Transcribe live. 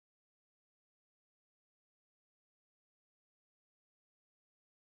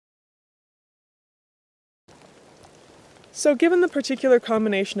So given the particular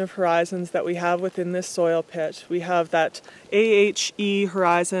combination of horizons that we have within this soil pit, we have that AHE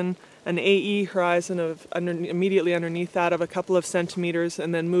horizon, an AE horizon immediately underneath that of a couple of centimeters,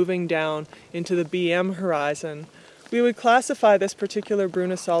 and then moving down into the BM horizon, we would classify this particular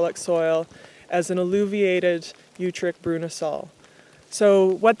Brunisolic soil as an eluviated Eutric Brunisol. So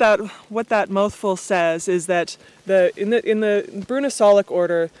what that mouthful says is that in the Brunisolic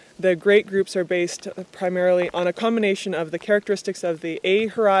order, the grade groups are based primarily on a combination of the characteristics of the A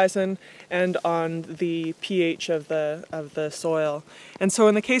horizon and on the pH of the soil. And so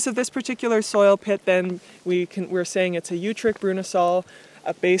in the case of this particular soil pit, then we're saying it's a Eutric Brunisol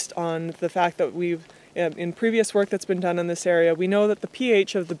based on the fact that in previous work that's been done in this area, we know that the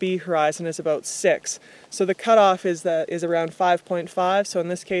pH of the B horizon is about 6. So the cutoff is around 5.5. So in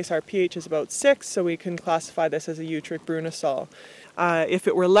this case, our pH is about 6, so we can classify this as a Eutric Brunisol. If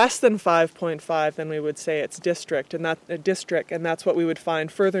it were less than 5.5, then we would say it's district, and that's what we would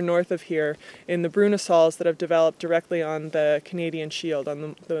find further north of here in the Brunisols that have developed directly on the Canadian Shield,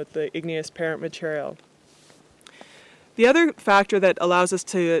 on the igneous parent material. The other factor that allows us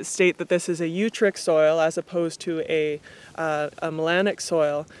to state that this is a Eutric soil as opposed to a melanic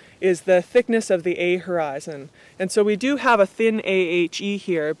soil is the thickness of the A horizon. And so we do have a thin AHE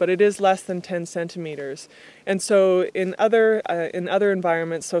here, but it is less than 10 centimeters. And so in other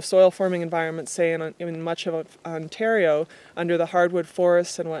environments, so soil forming environments, say in much of Ontario, under the hardwood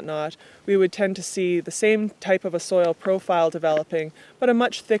forests and whatnot, we would tend to see the same type of a soil profile developing, but a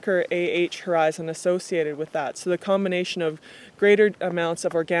much thicker AH horizon associated with that. So the combination of greater amounts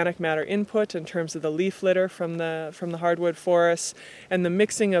of organic matter input in terms of the leaf litter from the hardwood forests, and the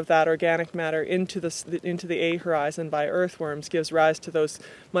mixing of that organic matter into the A horizon by earthworms gives rise to those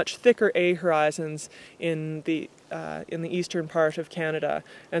much thicker A horizons in the eastern part of Canada,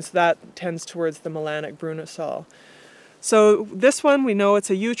 and so that tends towards the melanic Brunisol. So this one, we know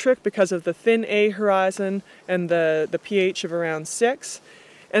it's a Eutric because of the thin A horizon and the pH of around 6.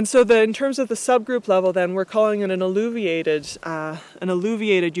 And so in terms of the subgroup level, then we're calling it an eluviated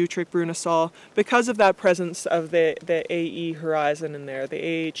Eutric Brunisol because of that presence of the AE horizon in there, the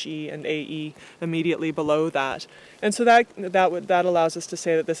AHE and AE immediately below that. And so that allows us to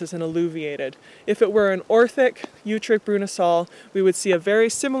say that this is an eluviated. If it were an orthic Eutric Brunisol, we would see a very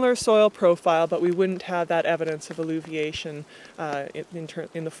similar soil profile, but we wouldn't have that evidence of eluviation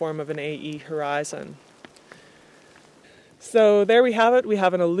in the form of an AE horizon. So there we have it. We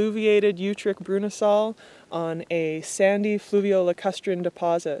have an eluviated Eutric Brunisol on a sandy fluvio-lacustrine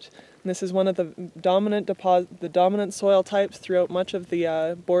deposit. And this is one of the dominant soil types throughout much of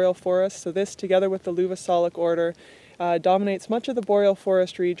the boreal forest. So this, together with the Luvasolic order, dominates much of the boreal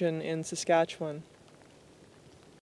forest region in Saskatchewan.